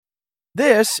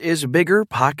This is Bigger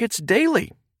Pockets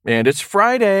Daily, and it's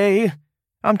Friday.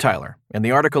 I'm Tyler, and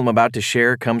the article I'm about to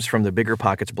share comes from the Bigger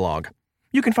Pockets blog.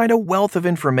 You can find a wealth of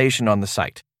information on the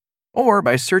site, or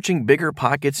by searching Bigger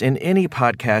Pockets in any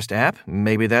podcast app.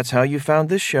 Maybe that's how you found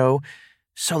this show.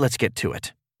 So let's get to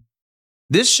it.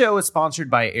 This show is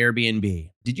sponsored by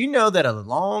Airbnb. Did you know that a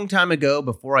long time ago,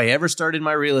 before I ever started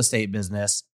my real estate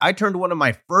business, I turned one of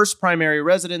my first primary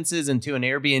residences into an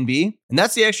Airbnb? And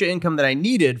that's the extra income that I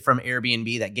needed from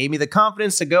Airbnb that gave me the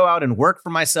confidence to go out and work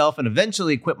for myself and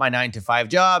eventually quit my 9-to-5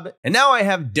 job. And now I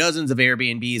have dozens of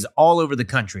Airbnbs all over the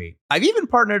country. I've even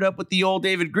partnered up with the old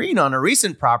David Green on a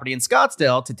recent property in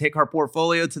Scottsdale to take our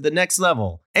portfolio to the next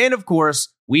level. And of course,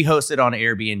 we host it on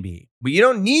Airbnb. But you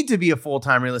don't need to be a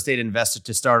full-time real estate investor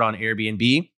to start on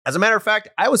Airbnb. As a matter of fact,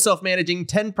 I was self-managing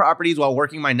 10 properties while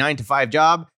working my 9-to-5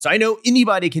 job, so I know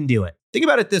anybody can do it. Think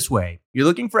about it this way. You're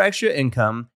looking for extra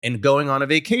income and going on a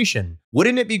vacation.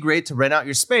 Wouldn't it be great to rent out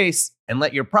your space and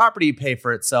let your property pay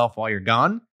for itself while you're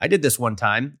gone? I did this one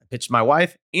time. I pitched my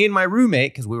wife and my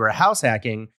roommate, because we were house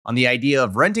hacking, on the idea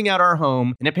of renting out our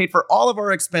home, and it paid for all of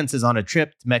our expenses on a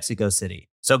trip to Mexico City.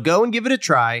 So go and give it a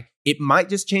try. It might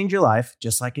just change your life,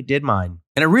 just like it did mine.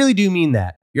 And I really do mean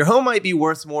that. Your home might be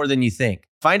worth more than you think.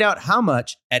 Find out how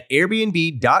much at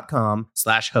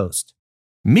airbnb.com/host.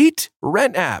 Meet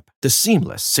RentApp, the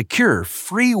seamless, secure,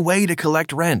 free way to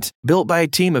collect rent. Built by a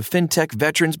team of fintech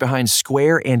veterans behind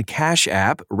Square and Cash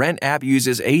App, RentApp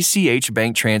uses ACH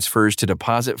bank transfers to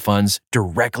deposit funds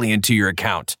directly into your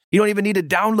account. You don't even need to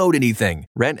download anything.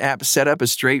 RentApp setup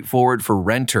is straightforward for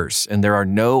renters, and there are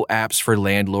no apps for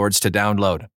landlords to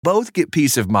download. Both get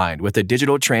peace of mind with a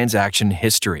digital transaction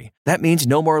history. That means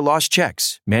no more lost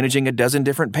checks, managing a dozen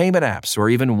different payment apps, or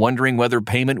even wondering whether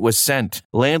payment was sent.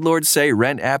 Landlords say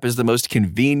RentApp is the most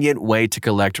convenient way to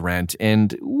collect rent,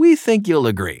 and we think you'll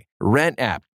agree.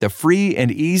 RentApp, the free and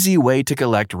easy way to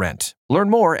collect rent. Learn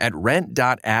more at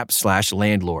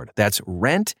rent.app/landlord. That's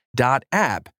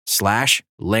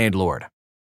rent.app/landlord.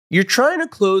 You're trying to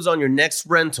close on your next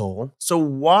rental, so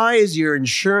why is your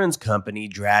insurance company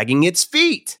dragging its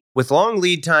feet? With long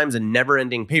lead times and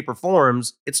never-ending paper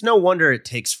forms, it's no wonder it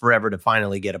takes forever to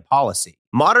finally get a policy.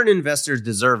 Modern investors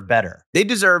deserve better. They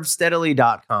deserve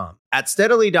Steadily.com. At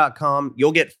Steadily.com,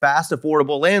 you'll get fast,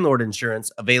 affordable landlord insurance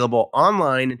available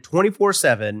online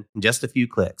 24/7 in just a few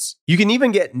clicks. You can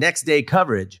even get next-day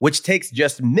coverage, which takes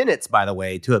just minutes, by the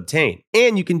way, to obtain.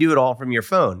 And you can do it all from your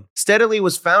phone. Steadily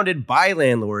was founded by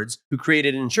landlords who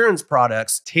created insurance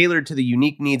products tailored to the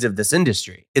unique needs of this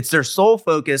industry. It's their sole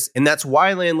focus, and that's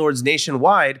why landlords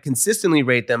nationwide consistently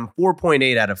rate them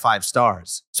 4.8 out of 5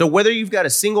 stars. So whether you've got a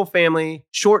single-family,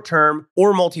 short-term,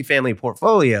 or multifamily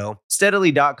portfolio,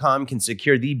 Steadily.com can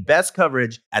secure the best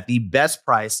coverage at the best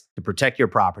price to protect your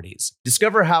properties.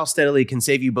 Discover how Steadily can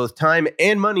save you both time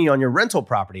and money on your rental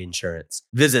property insurance.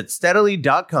 Visit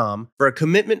Steadily.com for a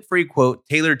commitment-free quote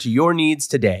tailored to your needs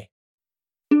today.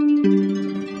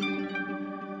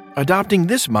 Adopting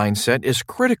this mindset is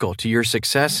critical to your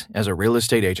success as a real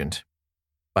estate agent.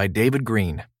 By David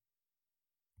Green.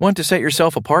 Want to set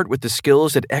yourself apart with the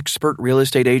skills that expert real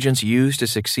estate agents use to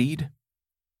succeed?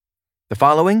 The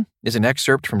following is an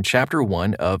excerpt from Chapter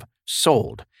 1 of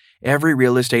Sold, Every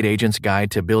Real Estate Agent's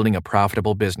Guide to Building a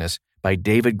Profitable Business by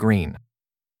David Green.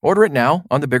 Order it now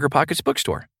on the Bigger Pockets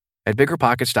bookstore at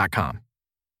biggerpockets.com.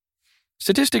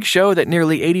 Statistics show that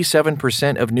nearly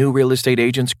 87% of new real estate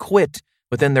agents quit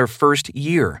within their first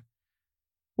year.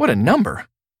 What a number!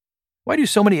 Why do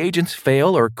so many agents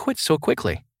fail or quit so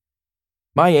quickly?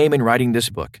 My aim in writing this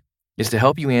book is to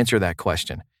help you answer that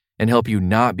question and help you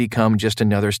not become just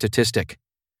another statistic.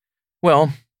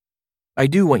 Well, I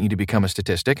do want you to become a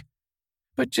statistic,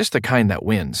 but just the kind that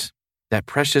wins, that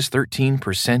precious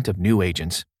 13% of new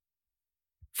agents.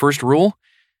 First rule,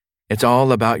 it's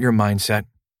all about your mindset.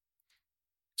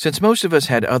 Since most of us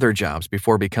had other jobs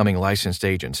before becoming licensed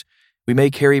agents, we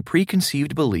may carry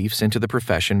preconceived beliefs into the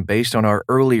profession based on our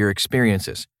earlier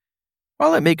experiences.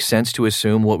 While it makes sense to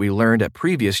assume what we learned at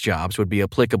previous jobs would be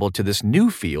applicable to this new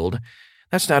field,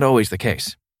 that's not always the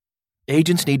case.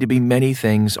 Agents need to be many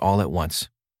things all at once.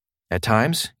 At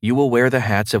times, you will wear the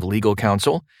hats of legal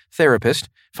counsel, therapist,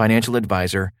 financial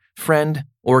advisor, friend,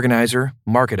 organizer,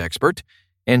 market expert,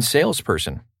 and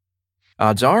salesperson.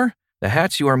 Odds are, the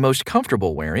hats you are most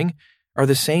comfortable wearing are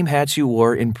the same hats you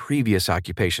wore in previous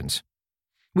occupations.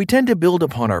 We tend to build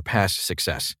upon our past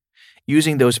success,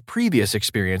 using those previous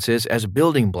experiences as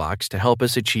building blocks to help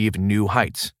us achieve new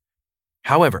heights.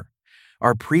 However,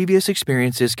 our previous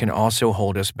experiences can also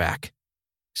hold us back.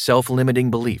 Self-limiting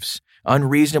beliefs,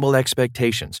 unreasonable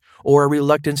expectations, or a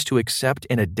reluctance to accept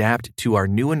and adapt to our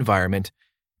new environment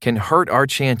can hurt our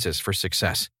chances for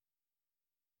success.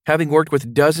 Having worked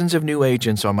with dozens of new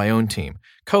agents on my own team,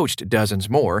 coached dozens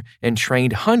more, and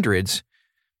trained hundreds,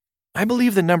 I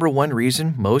believe the number one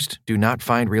reason most do not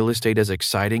find real estate as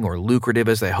exciting or lucrative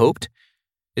as they hoped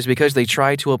is because they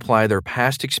try to apply their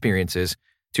past experiences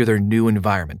to their new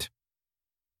environment.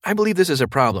 I believe this is a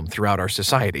problem throughout our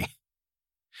society.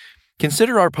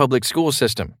 Consider our public school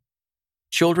system.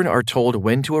 Children are told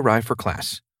when to arrive for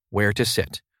class, where to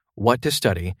sit, what to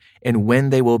study, and when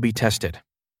they will be tested.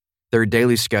 Their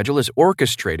daily schedule is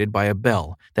orchestrated by a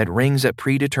bell that rings at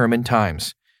predetermined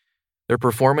times. Their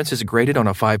performance is graded on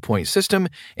a 5-point system,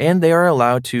 and they are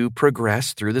allowed to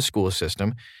progress through the school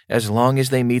system as long as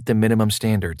they meet the minimum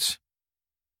standards.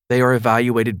 They are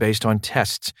evaluated based on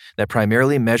tests that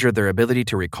primarily measure their ability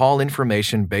to recall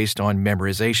information based on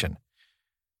memorization.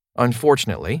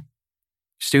 Unfortunately,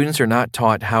 students are not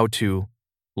taught how to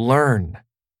learn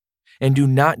and do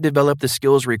not develop the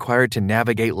skills required to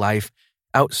navigate life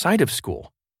outside of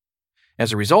school.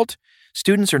 As a result,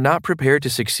 students are not prepared to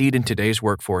succeed in today's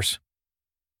workforce.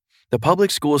 The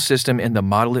public school system and the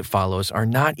model it follows are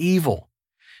not evil.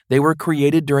 They were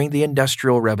created during the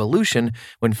Industrial Revolution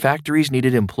when factories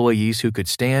needed employees who could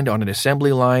stand on an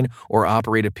assembly line or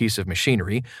operate a piece of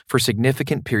machinery for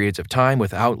significant periods of time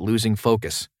without losing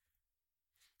focus.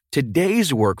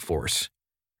 Today's workforce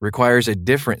requires a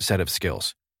different set of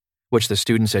skills, which the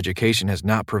student's education has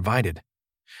not provided.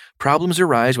 Problems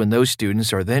arise when those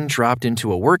students are then dropped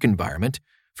into a work environment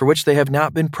for which they have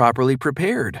not been properly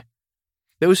prepared.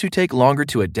 Those who take longer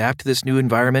to adapt to this new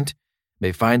environment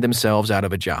may find themselves out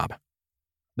of a job.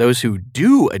 Those who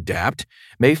do adapt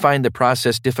may find the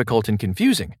process difficult and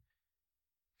confusing.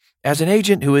 As an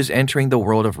agent who is entering the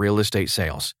world of real estate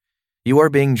sales, you are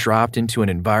being dropped into an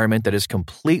environment that is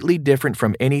completely different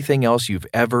from anything else you've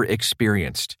ever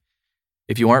experienced.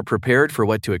 If you aren't prepared for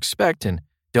what to expect and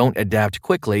don't adapt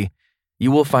quickly,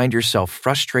 you will find yourself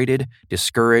frustrated,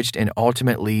 discouraged, and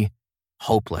ultimately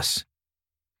hopeless.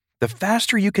 The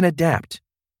faster you can adapt,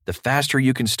 the faster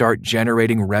you can start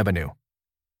generating revenue.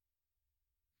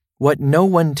 What no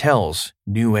one tells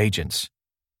new agents.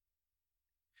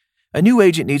 A new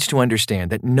agent needs to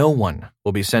understand that no one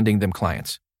will be sending them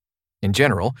clients. In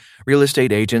general, real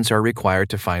estate agents are required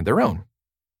to find their own.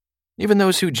 Even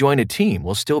those who join a team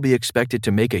will still be expected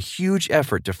to make a huge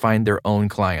effort to find their own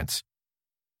clients.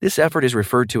 This effort is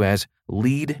referred to as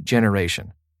lead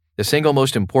generation, the single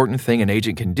most important thing an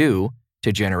agent can do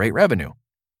to generate revenue.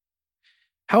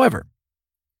 However,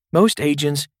 most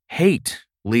agents hate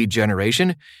lead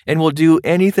generation and will do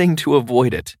anything to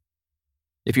avoid it.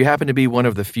 If you happen to be one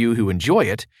of the few who enjoy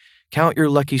it, count your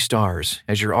lucky stars,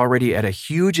 as you're already at a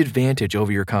huge advantage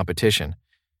over your competition.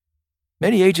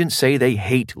 Many agents say they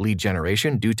hate lead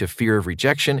generation due to fear of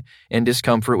rejection and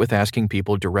discomfort with asking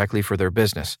people directly for their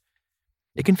business.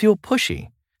 It can feel pushy,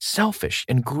 selfish,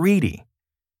 and greedy.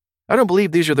 I don't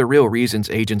believe these are the real reasons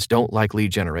agents don't like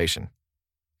lead generation.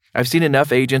 I've seen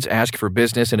enough agents ask for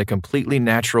business in a completely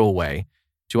natural way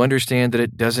to understand that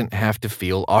it doesn't have to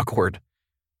feel awkward.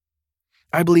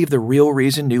 I believe the real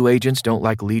reason new agents don't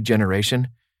like lead generation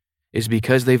is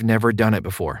because they've never done it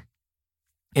before.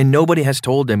 And nobody has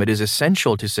told them it is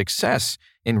essential to success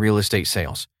in real estate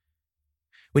sales.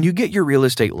 When you get your real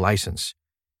estate license,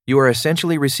 you are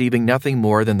essentially receiving nothing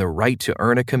more than the right to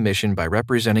earn a commission by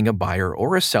representing a buyer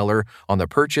or a seller on the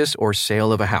purchase or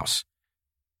sale of a house.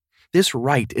 This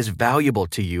right is valuable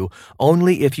to you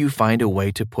only if you find a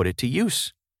way to put it to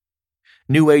use.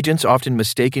 New agents often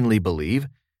mistakenly believe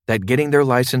that getting their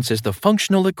license is the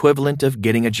functional equivalent of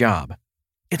getting a job.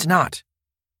 It's not.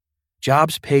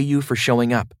 Jobs pay you for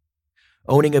showing up.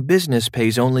 Owning a business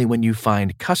pays only when you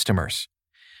find customers.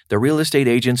 The real estate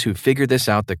agents who figure this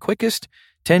out the quickest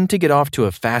tend to get off to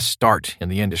a fast start in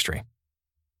the industry.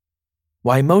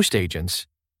 Why most agents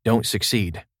don't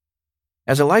succeed.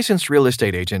 As a licensed real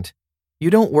estate agent, you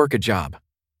don't work a job.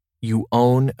 You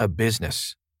own a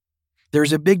business.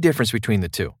 There's a big difference between the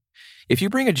two. If you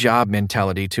bring a job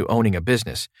mentality to owning a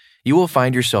business, you will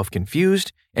find yourself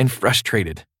confused and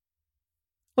frustrated.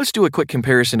 Let's do a quick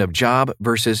comparison of job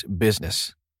versus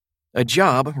business. A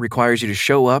job requires you to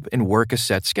show up and work a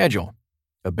set schedule.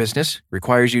 A business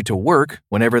requires you to work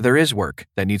whenever there is work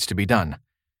that needs to be done.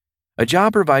 A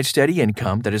job provides steady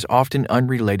income that is often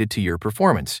unrelated to your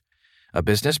performance. A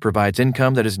business provides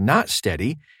income that is not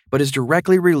steady, but is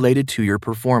directly related to your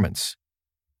performance.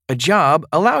 A job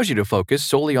allows you to focus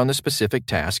solely on the specific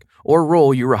task or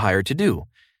role you were hired to do.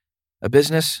 A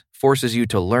business forces you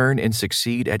to learn and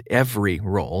succeed at every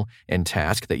role and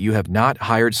task that you have not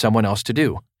hired someone else to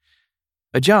do.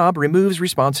 A job removes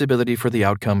responsibility for the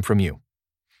outcome from you.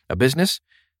 A business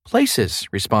places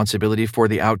responsibility for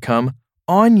the outcome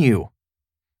on you.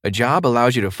 A job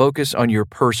allows you to focus on your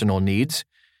personal needs.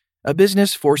 A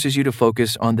business forces you to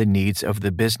focus on the needs of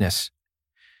the business.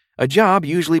 A job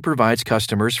usually provides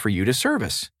customers for you to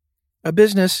service. A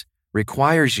business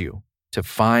requires you to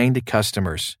find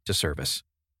customers to service.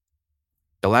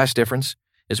 The last difference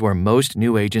is where most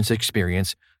new agents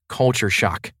experience culture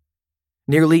shock.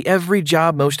 Nearly every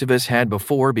job most of us had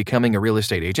before becoming a real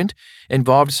estate agent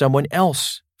involved someone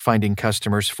else finding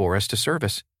customers for us to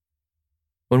service.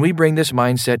 When we bring this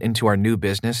mindset into our new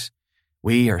business,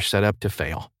 we are set up to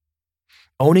fail.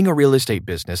 Owning a real estate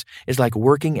business is like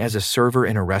working as a server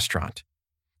in a restaurant.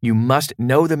 You must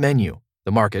know the menu,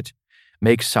 the market,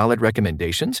 make solid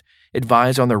recommendations,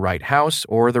 advise on the right house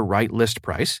or the right list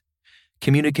price,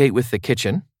 communicate with the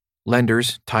kitchen,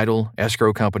 lenders, title,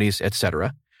 escrow companies,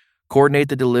 etc., coordinate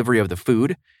the delivery of the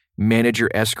food, manage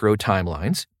your escrow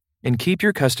timelines, and keep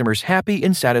your customers happy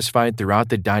and satisfied throughout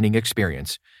the dining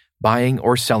experience, buying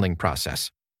or selling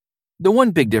process. The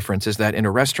one big difference is that in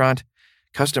a restaurant,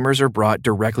 customers are brought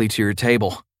directly to your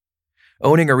table.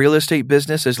 Owning a real estate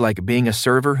business is like being a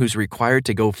server who's required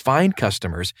to go find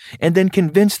customers and then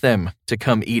convince them to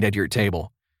come eat at your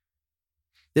table.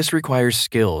 This requires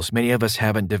skills many of us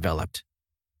haven't developed.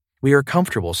 We are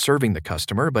comfortable serving the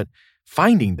customer, but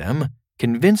finding them,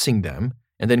 convincing them,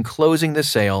 and then closing the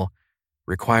sale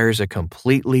requires a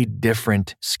completely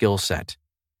different skill set.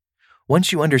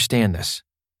 Once you understand this,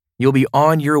 you'll be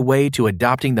on your way to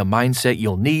adopting the mindset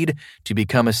you'll need to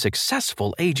become a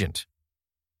successful agent.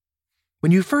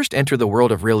 When you first enter the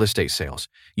world of real estate sales,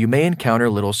 you may encounter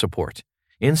little support,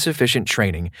 insufficient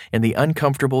training, and the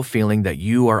uncomfortable feeling that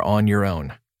you are on your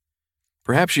own.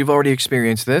 Perhaps you've already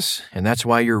experienced this, and that's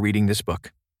why you're reading this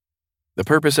book. The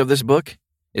purpose of this book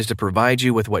is to provide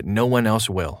you with what no one else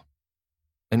will,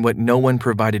 and what no one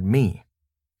provided me.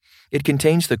 It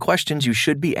contains the questions you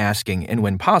should be asking and,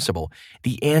 when possible,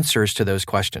 the answers to those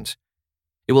questions.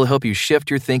 It will help you shift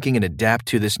your thinking and adapt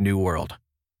to this new world.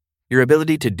 Your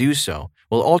ability to do so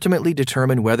will ultimately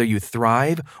determine whether you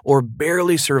thrive or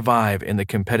barely survive in the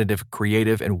competitive,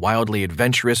 creative, and wildly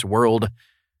adventurous world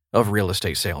of real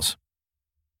estate sales.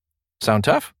 Sound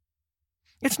tough?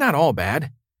 It's not all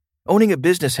bad. Owning a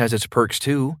business has its perks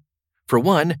too. For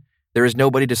one, there is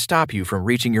nobody to stop you from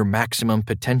reaching your maximum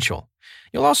potential.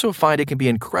 You'll also find it can be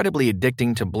incredibly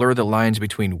addicting to blur the lines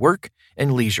between work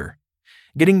and leisure.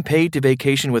 Getting paid to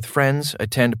vacation with friends,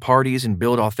 attend parties, and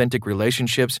build authentic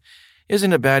relationships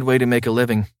isn't a bad way to make a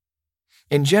living.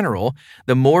 In general,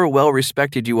 the more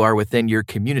well-respected you are within your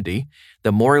community,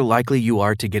 the more likely you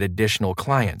are to get additional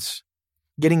clients.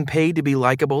 Getting paid to be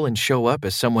likable and show up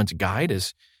as someone's guide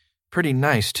is pretty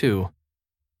nice too.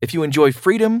 If you enjoy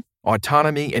freedom,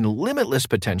 autonomy, and limitless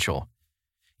potential,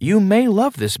 you may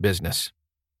love this business.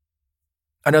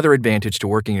 Another advantage to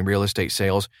working in real estate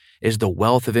sales is the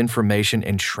wealth of information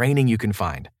and training you can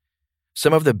find.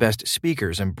 Some of the best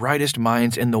speakers and brightest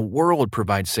minds in the world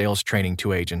provide sales training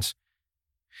to agents.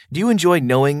 Do you enjoy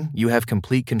knowing you have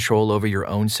complete control over your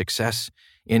own success,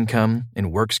 income,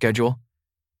 and work schedule?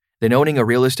 Then owning a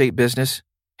real estate business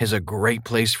is a great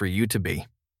place for you to be.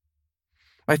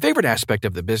 My favorite aspect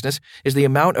of the business is the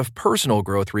amount of personal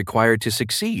growth required to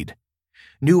succeed.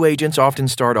 New agents often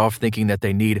start off thinking that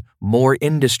they need more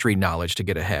industry knowledge to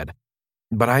get ahead,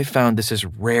 but I've found this is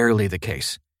rarely the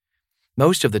case.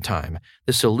 Most of the time,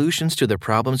 the solutions to the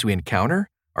problems we encounter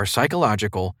are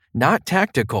psychological, not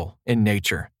tactical in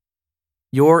nature.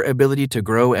 Your ability to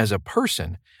grow as a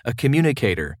person, a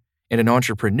communicator, and an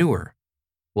entrepreneur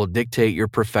will dictate your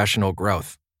professional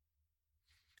growth.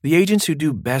 The agents who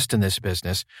do best in this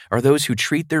business are those who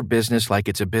treat their business like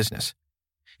it's a business.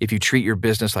 If you treat your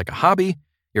business like a hobby,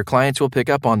 your clients will pick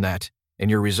up on that, and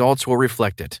your results will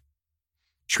reflect it.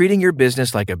 Treating your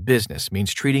business like a business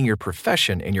means treating your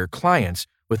profession and your clients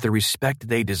with the respect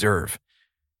they deserve.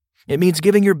 It means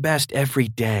giving your best every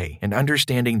day and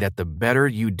understanding that the better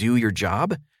you do your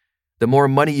job, the more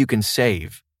money you can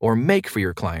save or make for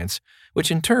your clients,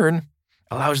 which in turn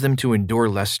allows them to endure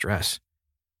less stress.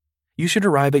 You should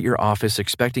arrive at your office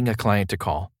expecting a client to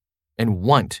call and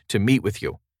want to meet with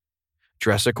you.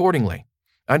 Dress accordingly.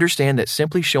 Understand that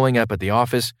simply showing up at the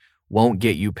office won't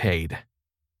get you paid.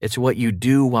 It's what you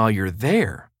do while you're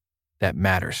there that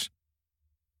matters.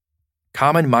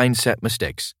 Common mindset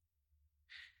mistakes.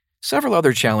 Several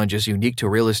other challenges unique to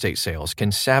real estate sales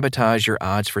can sabotage your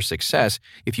odds for success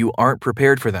if you aren't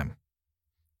prepared for them.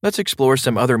 Let's explore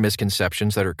some other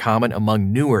misconceptions that are common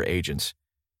among newer agents.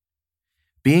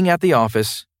 Being at the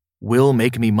office will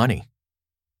make me money.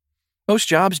 Most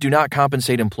jobs do not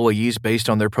compensate employees based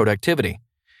on their productivity.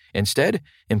 Instead,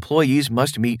 employees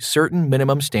must meet certain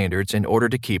minimum standards in order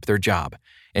to keep their job,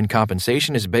 and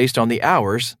compensation is based on the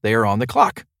hours they are on the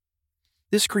clock.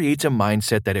 This creates a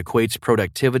mindset that equates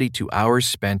productivity to hours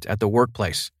spent at the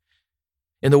workplace.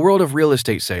 In the world of real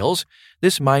estate sales,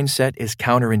 this mindset is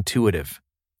counterintuitive.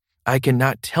 I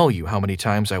cannot tell you how many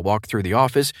times I walk through the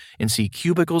office and see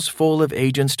cubicles full of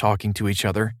agents talking to each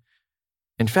other.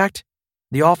 In fact,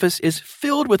 the office is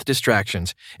filled with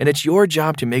distractions, and it's your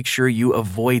job to make sure you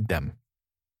avoid them.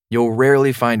 You'll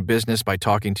rarely find business by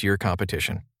talking to your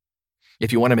competition.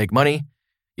 If you want to make money,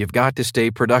 you've got to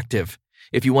stay productive.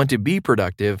 If you want to be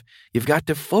productive, you've got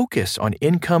to focus on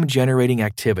income-generating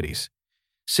activities.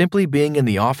 Simply being in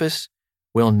the office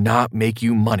will not make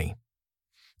you money.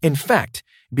 In fact,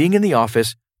 being in the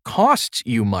office costs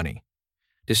you money.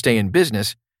 To stay in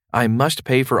business, I must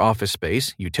pay for office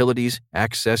space, utilities,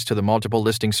 access to the multiple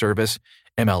listing service,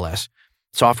 MLS,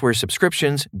 software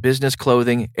subscriptions, business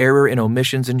clothing, error and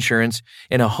omissions insurance,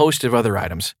 and a host of other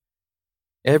items.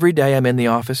 Every day I'm in the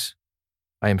office,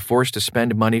 I am forced to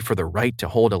spend money for the right to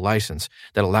hold a license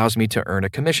that allows me to earn a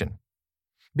commission.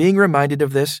 Being reminded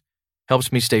of this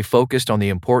helps me stay focused on the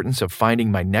importance of finding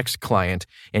my next client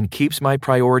and keeps my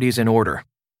priorities in order.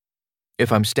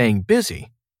 If I'm staying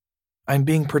busy, I'm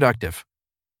being productive.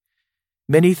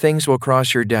 Many things will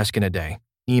cross your desk in a day.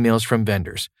 Emails from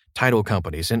vendors, title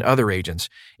companies, and other agents,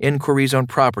 inquiries on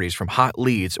properties from hot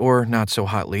leads or not so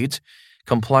hot leads,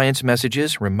 compliance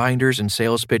messages, reminders, and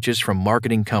sales pitches from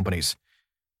marketing companies.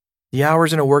 The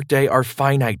hours in a workday are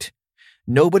finite.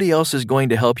 Nobody else is going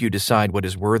to help you decide what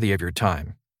is worthy of your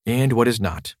time and what is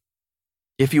not.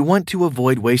 If you want to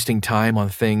avoid wasting time on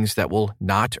things that will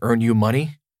not earn you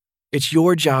money, it's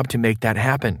your job to make that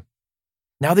happen.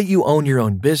 Now that you own your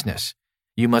own business,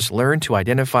 you must learn to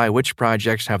identify which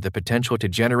projects have the potential to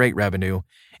generate revenue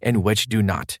and which do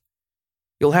not.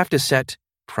 You'll have to set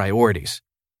priorities.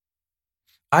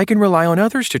 I can rely on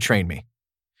others to train me.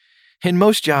 In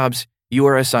most jobs, you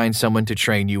are assigned someone to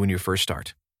train you when you first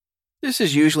start. This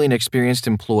is usually an experienced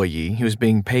employee who is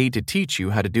being paid to teach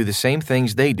you how to do the same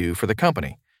things they do for the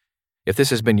company. If this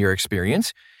has been your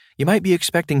experience, you might be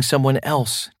expecting someone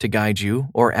else to guide you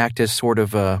or act as sort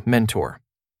of a mentor.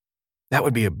 That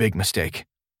would be a big mistake.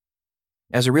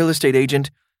 As a real estate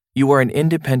agent, you are an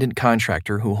independent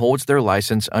contractor who holds their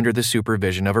license under the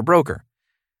supervision of a broker.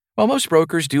 While most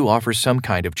brokers do offer some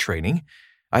kind of training,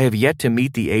 I have yet to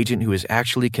meet the agent who is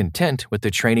actually content with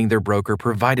the training their broker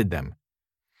provided them.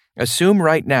 Assume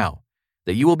right now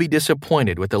that you will be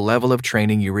disappointed with the level of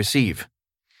training you receive.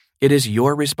 It is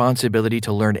your responsibility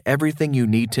to learn everything you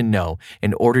need to know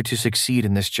in order to succeed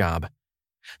in this job.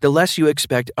 The less you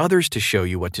expect others to show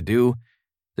you what to do,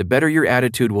 the better your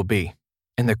attitude will be,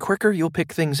 and the quicker you'll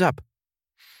pick things up.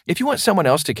 If you want someone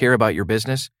else to care about your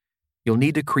business, you'll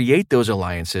need to create those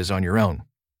alliances on your own.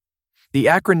 The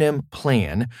acronym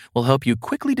PLAN will help you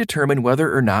quickly determine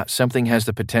whether or not something has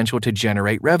the potential to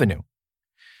generate revenue.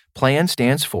 PLAN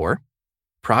stands for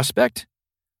Prospect,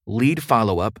 Lead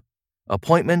Follow-up,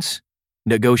 Appointments,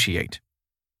 Negotiate.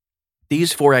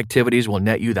 These 4 activities will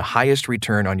net you the highest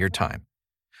return on your time.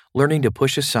 Learning to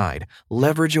push aside,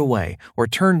 leverage away, or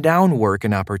turn down work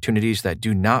and opportunities that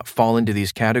do not fall into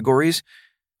these categories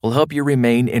will help you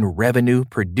remain in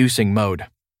revenue-producing mode.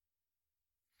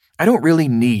 I don't really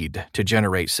need to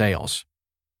generate sales.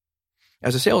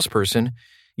 As a salesperson,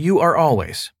 you are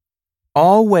always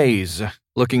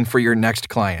looking for your next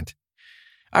client.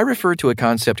 I refer to a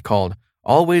concept called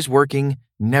always working,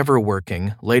 never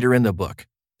working later in the book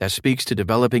that speaks to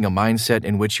developing a mindset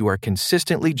in which you are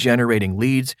consistently generating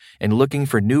leads and looking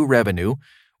for new revenue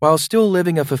while still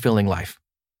living a fulfilling life.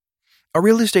 A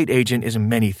real estate agent is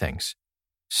many things.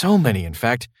 So many, in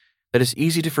fact, that it's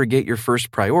easy to forget your first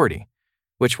priority,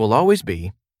 which will always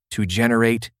be to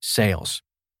generate sales.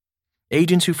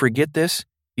 Agents who forget this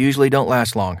usually don't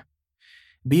last long.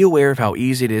 Be aware of how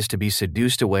easy it is to be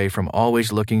seduced away from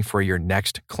always looking for your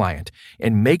next client,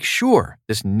 and make sure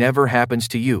this never happens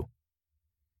to you.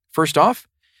 First off,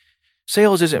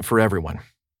 sales isn't for everyone.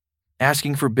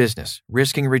 Asking for business,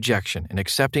 risking rejection, and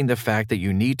accepting the fact that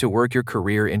you need to work your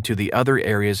career into the other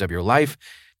areas of your life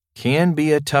can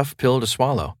be a tough pill to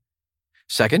swallow.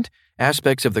 Second,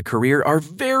 aspects of the career are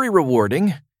very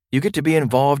rewarding. You get to be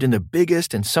involved in the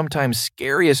biggest and sometimes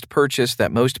scariest purchase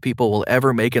that most people will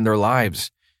ever make in their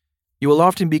lives. You will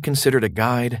often be considered a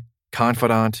guide,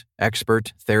 confidant,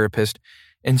 expert, therapist,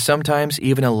 and sometimes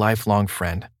even a lifelong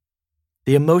friend.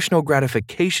 The emotional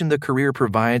gratification the career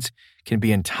provides can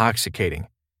be intoxicating.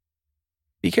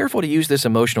 Be careful to use this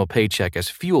emotional paycheck as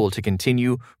fuel to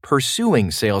continue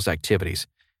pursuing sales activities,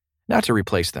 not to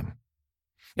replace them.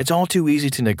 It's all too easy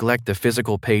to neglect the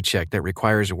physical paycheck that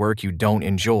requires work you don't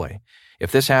enjoy.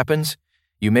 If this happens,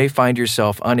 you may find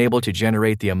yourself unable to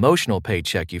generate the emotional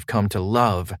paycheck you've come to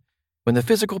love when the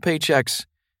physical paychecks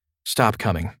stop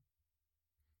coming.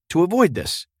 To avoid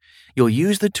this, you'll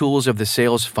use the tools of the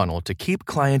sales funnel to keep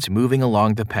clients moving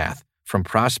along the path from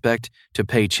prospect to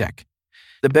paycheck.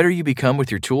 The better you become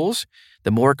with your tools,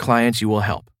 the more clients you will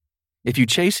help. If you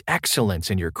chase excellence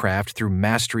in your craft through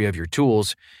mastery of your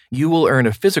tools, you will earn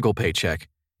a physical paycheck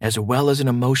as well as an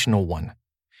emotional one.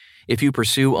 If you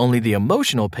pursue only the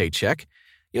emotional paycheck,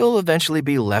 you'll eventually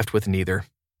be left with neither.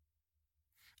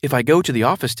 If I go to the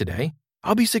office today,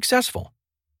 I'll be successful.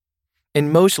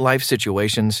 In most life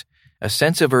situations, a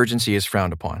sense of urgency is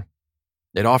frowned upon.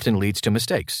 It often leads to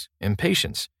mistakes,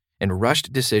 impatience, and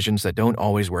rushed decisions that don't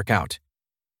always work out.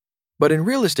 But in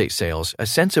real estate sales, a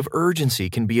sense of urgency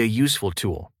can be a useful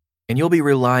tool, and you'll be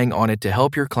relying on it to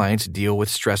help your clients deal with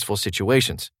stressful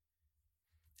situations.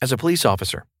 As a police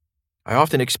officer, I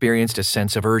often experienced a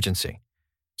sense of urgency.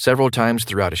 Several times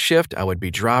throughout a shift, I would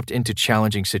be dropped into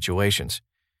challenging situations.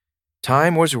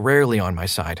 Time was rarely on my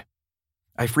side.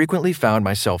 I frequently found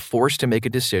myself forced to make a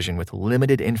decision with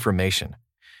limited information,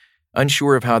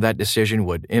 unsure of how that decision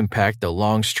would impact the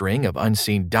long string of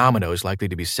unseen dominoes likely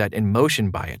to be set in motion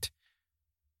by it.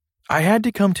 I had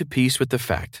to come to peace with the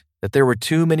fact that there were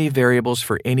too many variables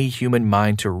for any human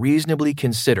mind to reasonably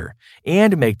consider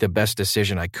and make the best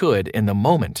decision I could in the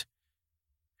moment.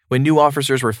 When new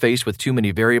officers were faced with too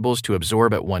many variables to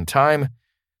absorb at one time,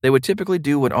 they would typically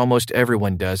do what almost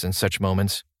everyone does in such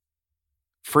moments: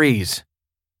 freeze.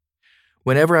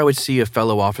 Whenever I would see a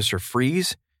fellow officer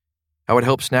freeze, I would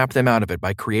help snap them out of it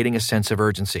by creating a sense of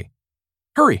urgency.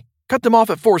 Hurry, cut them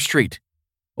off at 4th Street.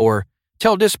 Or,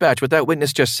 tell dispatch what that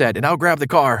witness just said and I'll grab the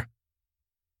car.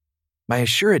 My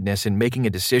assuredness in making a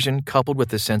decision coupled with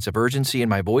the sense of urgency in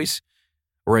my voice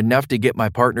were enough to get my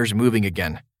partners moving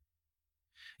again.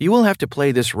 You will have to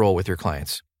play this role with your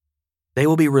clients. They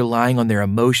will be relying on their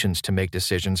emotions to make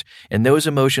decisions, and those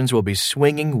emotions will be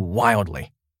swinging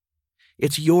wildly.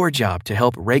 It's your job to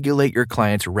help regulate your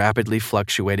clients' rapidly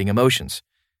fluctuating emotions.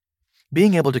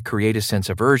 Being able to create a sense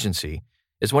of urgency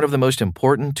is one of the most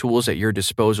important tools at your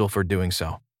disposal for doing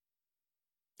so.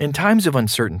 In times of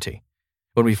uncertainty,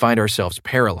 when we find ourselves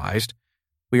paralyzed,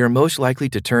 we are most likely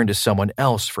to turn to someone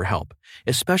else for help,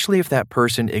 especially if that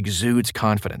person exudes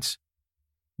confidence.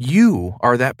 You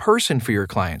are that person for your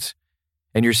clients,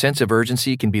 and your sense of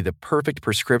urgency can be the perfect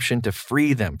prescription to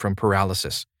free them from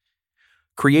paralysis.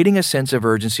 Creating a sense of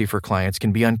urgency for clients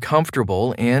can be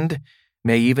uncomfortable and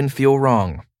may even feel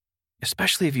wrong,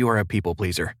 especially if you are a people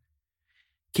pleaser.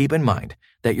 Keep in mind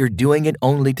that you're doing it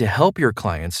only to help your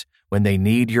clients when they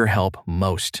need your help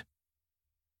most.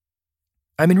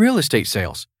 I'm in real estate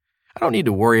sales. I don't need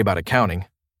to worry about accounting.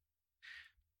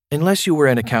 Unless you were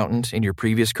an accountant in your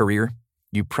previous career,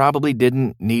 you probably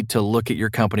didn't need to look at your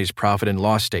company's profit and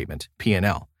loss statement,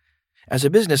 P&L. As a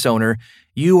business owner,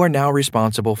 you are now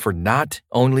responsible for not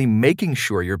only making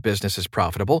sure your business is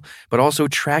profitable, but also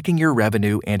tracking your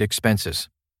revenue and expenses.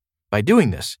 By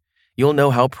doing this, you'll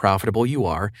know how profitable you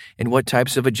are and what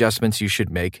types of adjustments you should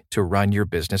make to run your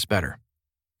business better.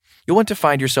 You'll want to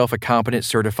find yourself a competent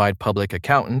certified public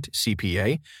accountant,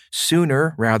 CPA,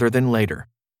 sooner rather than later.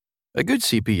 A good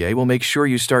CPA will make sure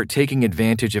you start taking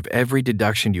advantage of every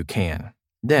deduction you can.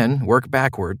 Then work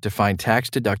backward to find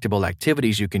tax-deductible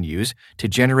activities you can use to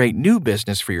generate new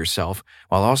business for yourself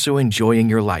while also enjoying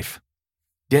your life.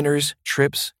 Dinners,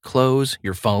 trips, clothes,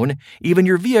 your phone, even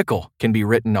your vehicle can be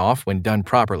written off when done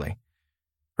properly.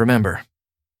 Remember,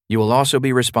 you will also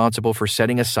be responsible for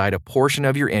setting aside a portion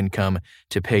of your income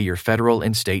to pay your federal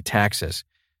and state taxes.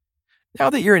 Now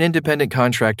that you're an independent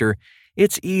contractor,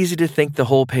 it's easy to think the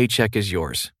whole paycheck is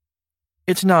yours.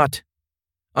 It's not.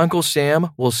 Uncle Sam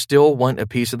will still want a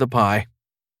piece of the pie.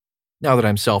 Now that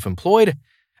I'm self-employed,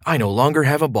 I no longer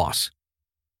have a boss.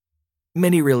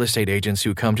 Many real estate agents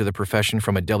who come to the profession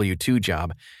from a W-2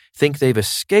 job think they've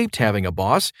escaped having a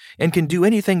boss and can do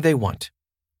anything they want.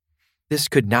 This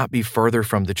could not be further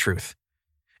from the truth.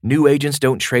 New agents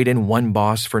don't trade in one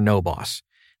boss for no boss.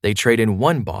 They trade in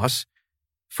one boss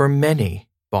for many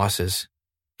bosses.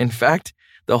 In fact,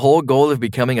 the whole goal of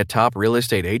becoming a top real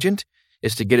estate agent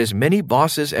is to get as many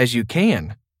bosses as you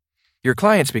can. Your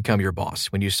clients become your boss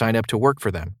when you sign up to work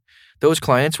for them. Those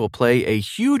clients will play a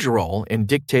huge role in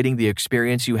dictating the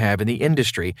experience you have in the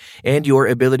industry, and your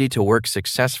ability to work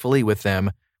successfully with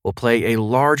them will play a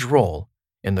large role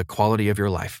in the quality of your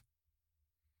life.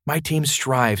 My team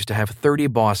strives to have 30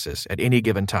 bosses at any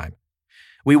given time.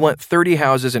 We want 30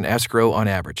 houses in escrow on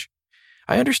average.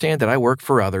 I understand that I work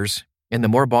for others, and the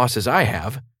more bosses I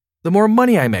have, the more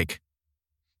money I make.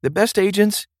 The best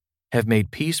agents have made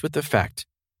peace with the fact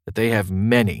that they have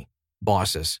many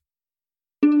bosses.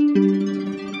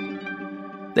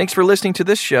 Thanks for listening to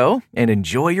this show and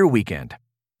enjoy your weekend.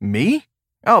 Me?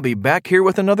 I'll be back here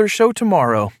with another show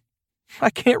tomorrow. I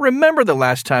can't remember the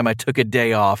last time I took a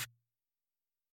day off.